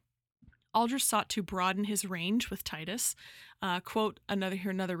stage. Aldridge sought to broaden his range with Titus. Quote,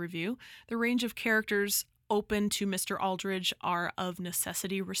 another review, the range of characters open to Mr. Aldridge are of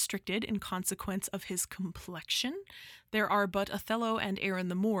necessity restricted in consequence of his complexion. There are but Othello and Aaron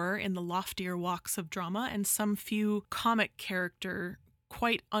the Moor in the loftier walks of drama, and some few comic character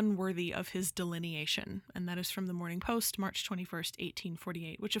quite unworthy of his delineation. And that is from the Morning Post, March 21st,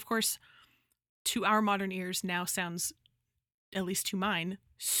 1848, which of course, to our modern ears now sounds, at least to mine,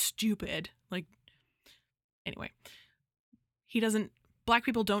 stupid. Anyway, black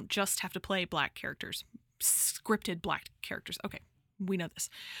people don't just have to play black characters, scripted black characters. Okay, we know this.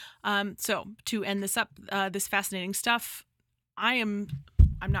 So to end this up, this fascinating stuff, I'm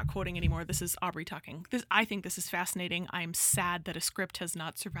not quoting anymore. This is Aubrey talking. I think this is fascinating. I'm sad that a script has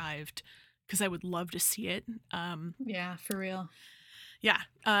not survived because I would love to see it. Yeah, for real. Yeah,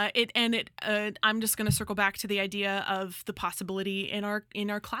 I'm just going to circle back to the idea of the possibility in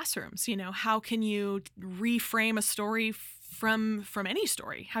our classrooms. How can you reframe a story from any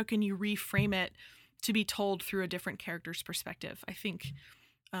story? How can you reframe it to be told through a different character's perspective? I think,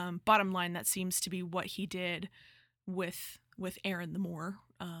 bottom line, that seems to be what he did with Aaron the Moor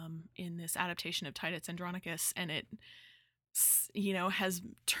in this adaptation of Titus Andronicus, and it has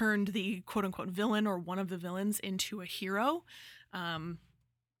turned the quote unquote villain or one of the villains into a hero. And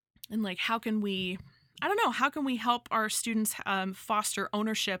how can we help our students foster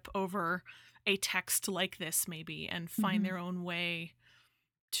ownership over a text like this maybe and find their own way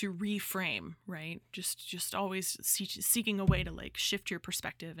to reframe, right? Just always seeking a way to like shift your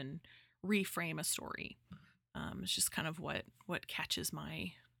perspective and reframe a story. It's just kind of what catches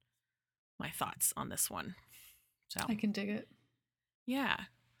my thoughts on this one. So I can dig it. yeah.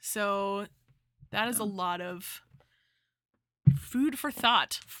 So that is a lot of food for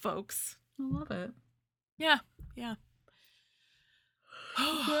thought, folks. I love it. Yeah.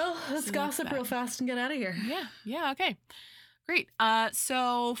 Well, let's gossip real fast and get out of here. Yeah, okay. Great.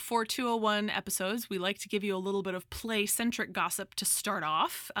 So for 201 episodes, we like to give you a little bit of play-centric gossip to start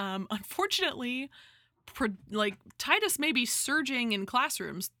off. Unfortunately, Titus may be surging in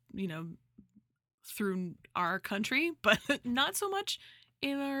classrooms, through our country, but not so much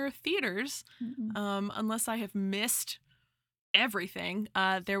in our theaters, unless I have missed everything.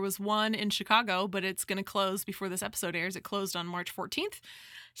 There was one in Chicago, but it's going to close before this episode airs. It closed on March 14th.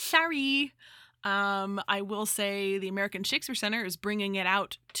 Sorry. I will say the American Shakespeare Center is bringing it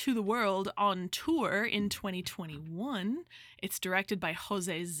out to the world on tour in 2021. It's directed by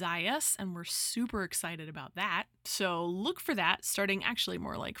Jose Zayas, and we're super excited about that. So look for that starting actually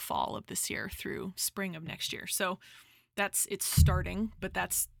more like fall of this year through spring of next year. So it's starting, but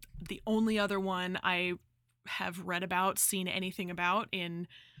that's the only other one I have read about, seen anything about in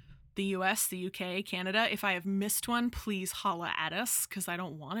the US, the UK, Canada. If I have missed one, please holla at us because I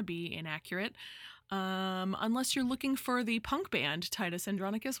don't want to be inaccurate. Unless you're looking for the punk band Titus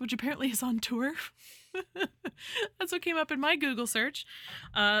Andronicus, which apparently is on tour. That's what came up in my Google search.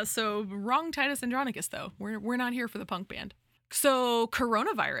 So wrong Titus Andronicus, though. We're not here for the punk band. So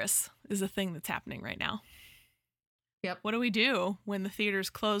coronavirus is a thing that's happening right now. Yep. What do we do when the theaters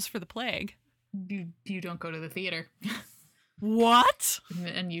close for the plague? You don't go to the theater. What?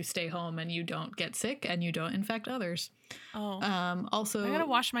 And you stay home and you don't get sick and you don't infect others. Oh. Also, I gotta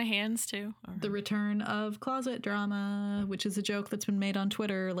wash my hands too. The return of closet drama, which is a joke that's been made on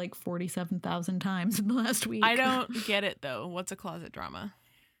Twitter like 47,000 times in the last week. I don't get it though. What's a closet drama?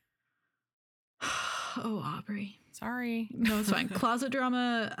 Oh, Aubrey. Sorry. No, it's fine. Closet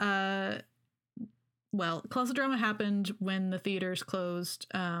drama. Closet drama happened when the theaters closed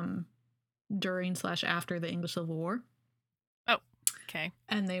during/after the English Civil War. Oh, okay.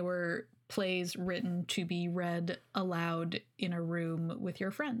 And they were plays written to be read aloud in a room with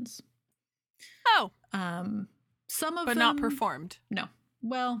your friends. Oh. Some of them... But not performed. No.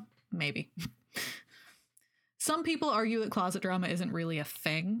 Well, maybe. Some people argue that closet drama isn't really a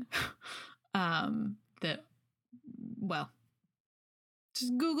thing.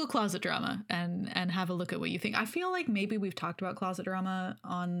 Just Google closet drama and have a look at what you think. I feel like maybe we've talked about closet drama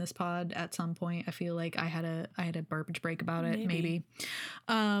on this pod at some point. I feel like I had a garbage break about it, maybe.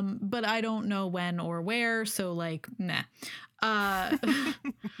 But I don't know when or where, so like, nah.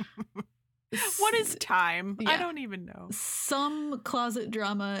 What is time? Yeah. I don't even know. Some closet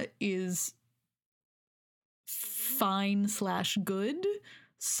drama is fine/good.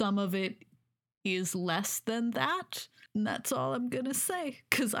 Some of it is less than that. And that's all I'm going to say,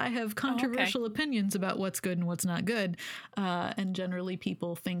 because I have controversial opinions about what's good and what's not good. And generally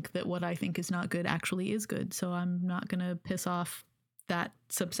people think that what I think is not good actually is good. So I'm not going to piss off that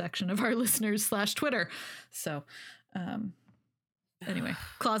subsection of our listeners /Twitter. So anyway,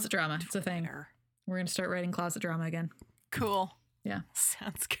 closet drama. It's a thing. We're going to start writing closet drama again. Cool. Yeah.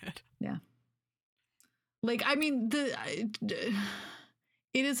 Sounds good. Yeah. Like, I mean,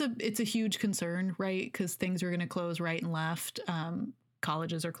 it's a huge concern, right? Because things are going to close right and left.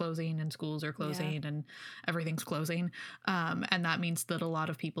 Colleges are closing and schools are closing and everything's closing. And that means that a lot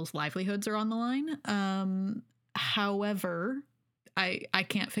of people's livelihoods are on the line. However, I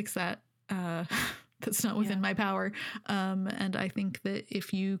can't fix that. That's not within my power. And I think that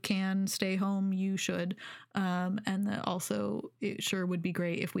if you can stay home, you should. And that also it sure would be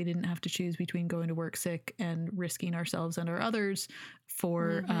great if we didn't have to choose between going to work sick and risking ourselves and our others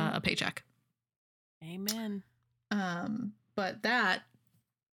for a paycheck. Amen. But that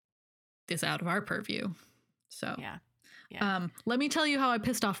is out of our purview. So yeah. Let me tell you how I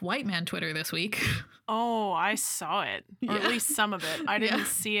pissed off white man Twitter this week. Oh, I saw it. Or at least some of it. I didn't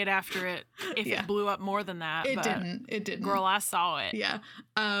see it after it, it blew up more than that. It didn't. Girl, I saw it. Yeah.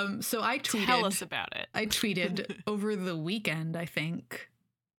 So I tweeted. Tell us about it. I tweeted over the weekend, I think.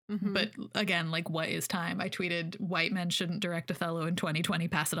 Mm-hmm. But again, like, what is time? I tweeted, white men shouldn't direct Othello in 2020,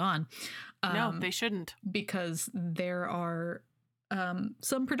 pass it on. No, they shouldn't. Because there are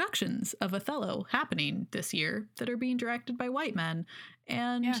some productions of Othello happening this year that are being directed by white men.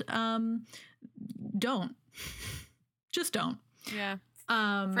 And don't. Just don't. Yeah.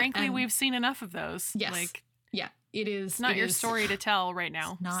 Frankly, we've seen enough of those. Yes. Like, yeah. It is. It's not your story to tell right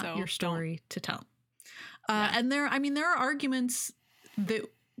now. It's not your story to tell. Yeah. And there are arguments that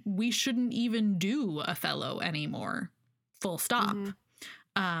we shouldn't even do Othello anymore. Full stop.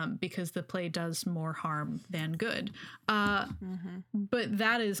 Because the play does more harm than good. But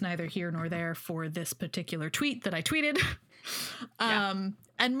that is neither here nor there for this particular tweet that I tweeted.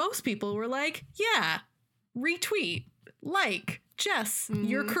 And most people were like, yeah, retweet, like, Jess,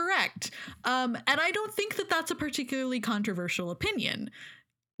 you're correct. And I don't think that that's a particularly controversial opinion.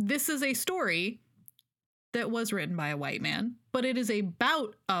 This is a story that was written by a white man, but it is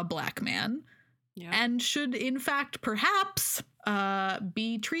about a black man and should, in fact, perhaps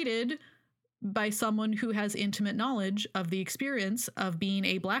be treated by someone who has intimate knowledge of the experience of being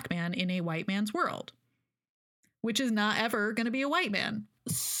a black man in a white man's world, which is not ever going to be a white man.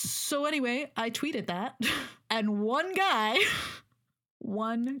 So anyway, I tweeted that, and one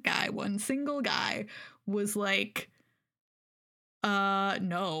single guy was like,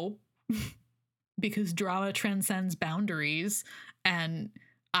 no, because drama transcends boundaries, and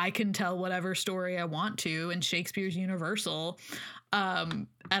I can tell whatever story I want to, and Shakespeare's universal. And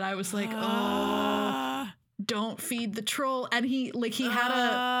I was like, oh, don't feed the troll. And he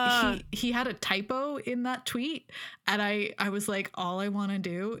had a typo in that tweet, and I was like, all I want to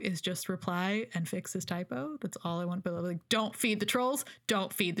do is just reply and fix his typo. That's all I want. But like, don't feed the trolls.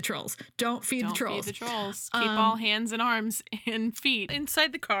 Don't feed the trolls. Don't feed the trolls. Feed the trolls. Keep all hands and arms and feet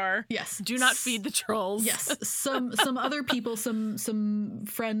inside the car. Yes. Do not feed the trolls. Yes. Some other people, some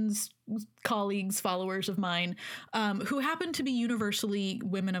friends, colleagues, followers of mine, who happen to be universally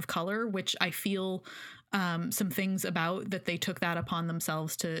women of color, which I feel some things about that they took that upon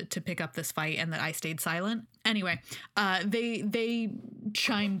themselves to pick up this fight, and that I stayed silent. Anyway, they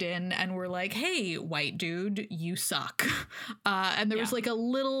chimed in and were like, hey, white dude, you suck. And there was like a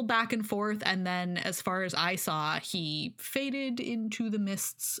little back and forth, and then as far as I saw, he faded into the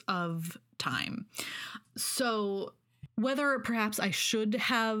mists of time. So whether perhaps I should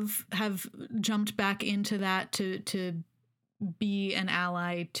have jumped back into that to be an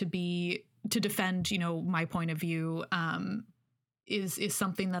ally, to defend, my point of view, is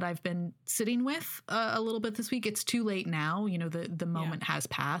something that I've been sitting with a little bit this week. It's too late now, the moment has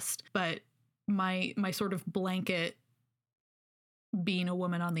passed, but my sort of blanket being a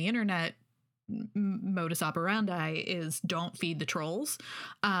woman on the internet modus operandi is don't feed the trolls.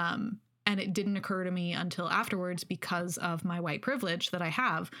 And it didn't occur to me until afterwards, because of my white privilege that I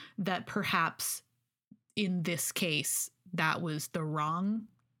have, that perhaps in this case, that was the wrong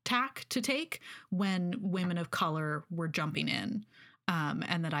tack to take when women of color were jumping in,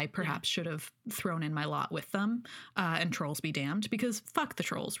 and that I perhaps should have thrown in my lot with them, and trolls be damned, because fuck the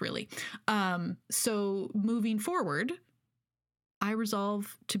trolls, really. So moving forward, I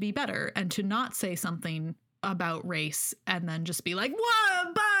resolve to be better and to not say something about race and then just be like,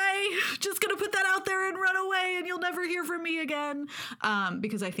 whoa, bye, just gonna put that out there and run away and you'll never hear from me again,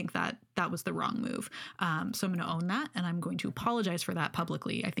 because I think that was the wrong move. So I'm going to own that, and I'm going to apologize for that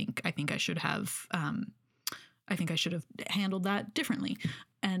publicly. I think I should have handled that differently,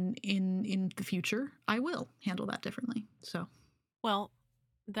 and in the future I will handle that differently. So, well,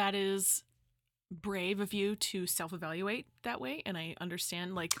 that is brave of you to self-evaluate that way, and I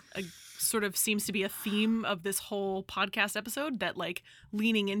understand, like, a sort of seems to be a theme of this whole podcast episode, that like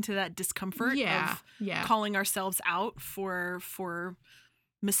leaning into that discomfort of calling ourselves out for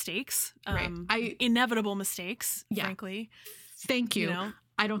mistakes, inevitable mistakes, frankly. Thank you.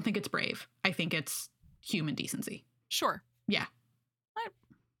 I don't think it's brave. I think it's human decency. Sure. Yeah.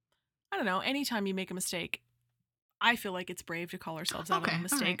 I don't know. Anytime you make a mistake, I feel like it's brave to call ourselves out on a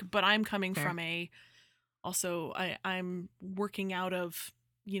mistake, but I'm coming from I'm working out of,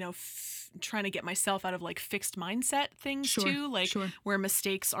 trying to get myself out of like fixed mindset things too, like where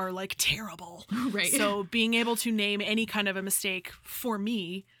mistakes are like terrible. Right. So being able to name any kind of a mistake for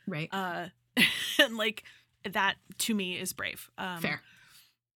me, right. And like that to me is brave. Fair.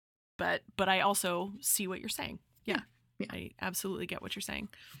 But I also see what you're saying. Yeah. I absolutely get what you're saying.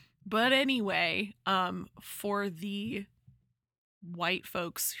 But anyway, for the white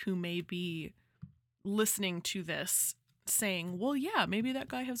folks who may be listening to this saying, well, yeah, maybe that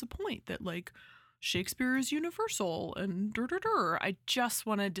guy has a point, that like Shakespeare is universal and I just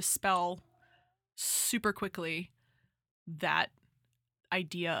want to dispel super quickly that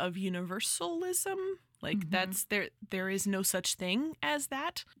idea of universalism. Like that's there is no such thing as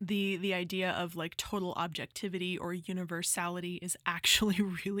that. The idea of like total objectivity or universality is actually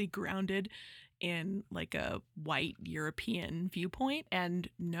really grounded in like a white European viewpoint. And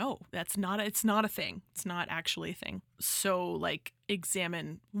no, it's not a thing. It's not actually a thing. So like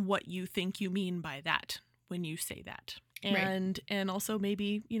examine what you think you mean by that when you say that. And also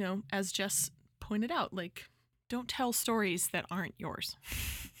maybe, as Jess pointed out, like don't tell stories that aren't yours.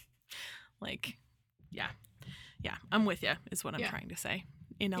 Like, yeah, I'm with you is what I'm trying to say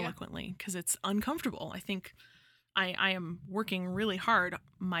ineloquently, because it's uncomfortable. I think I am working really hard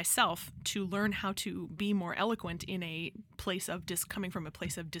myself to learn how to be more eloquent in a place of coming from a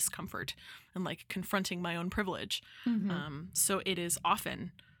place of discomfort and like confronting my own privilege. So it is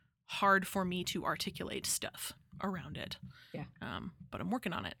often hard for me to articulate stuff around it. Yeah. But I'm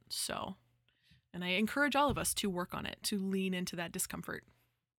working on it. So, and I encourage all of us to work on it, to lean into that discomfort.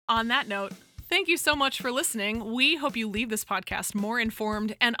 On that note, thank you so much for listening. We hope you leave this podcast more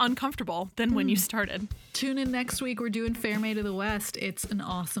informed and uncomfortable than when you started. Tune in next week. We're doing Fair Maid of the West. It's an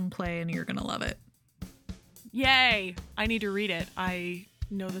awesome play and you're going to love it. Yay. I need to read it. I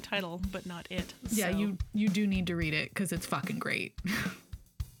know the title, but not it. Yeah, so. you do need to read it because it's fucking great.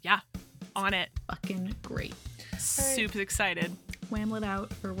 Yeah, on it. Fucking great. Super excited. Whamlet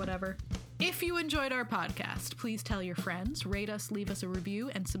out or whatever. If you enjoyed our podcast, please tell your friends, rate us, leave us a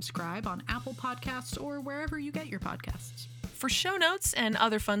review, and subscribe on Apple Podcasts or wherever you get your podcasts. For show notes and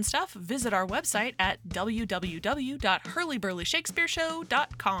other fun stuff, visit our website at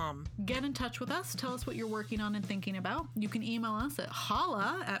www.hurlyburlyshakespeareshow.com. Get in touch with us. Tell us what you're working on and thinking about. You can email us at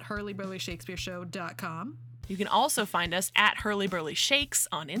holla@hurlyburlyshakespeareshow.com. You can also find us at hurlyburlyshakes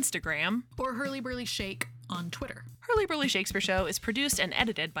on Instagram. Or hurlyburlyshake on Twitter. Hurly Burly Shakespeare Show is produced and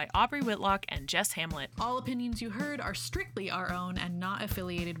edited by Aubrey Whitlock and Jess Hamlet. All opinions you heard are strictly our own and not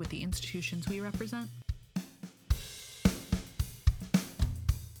affiliated with the institutions we represent.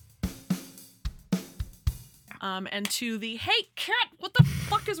 And to the, hey, cat, what the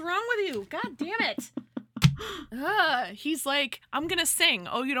fuck is wrong with you? God damn it. He's like, I'm gonna sing.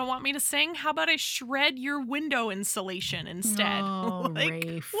 Oh, you don't want me to sing? How about I shred your window insulation instead? Oh, like,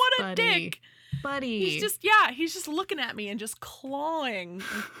 Rafe, what a buddy. dick. Buddy. He's just looking at me and just clawing. Like,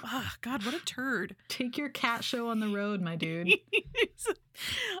 oh, God, what a turd. Take your cat show on the road, my dude.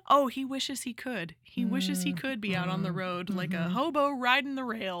 Oh, he wishes he could. He wishes he could be out on the road like a hobo riding the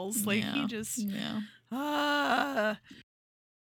rails. Like, he just... Yeah.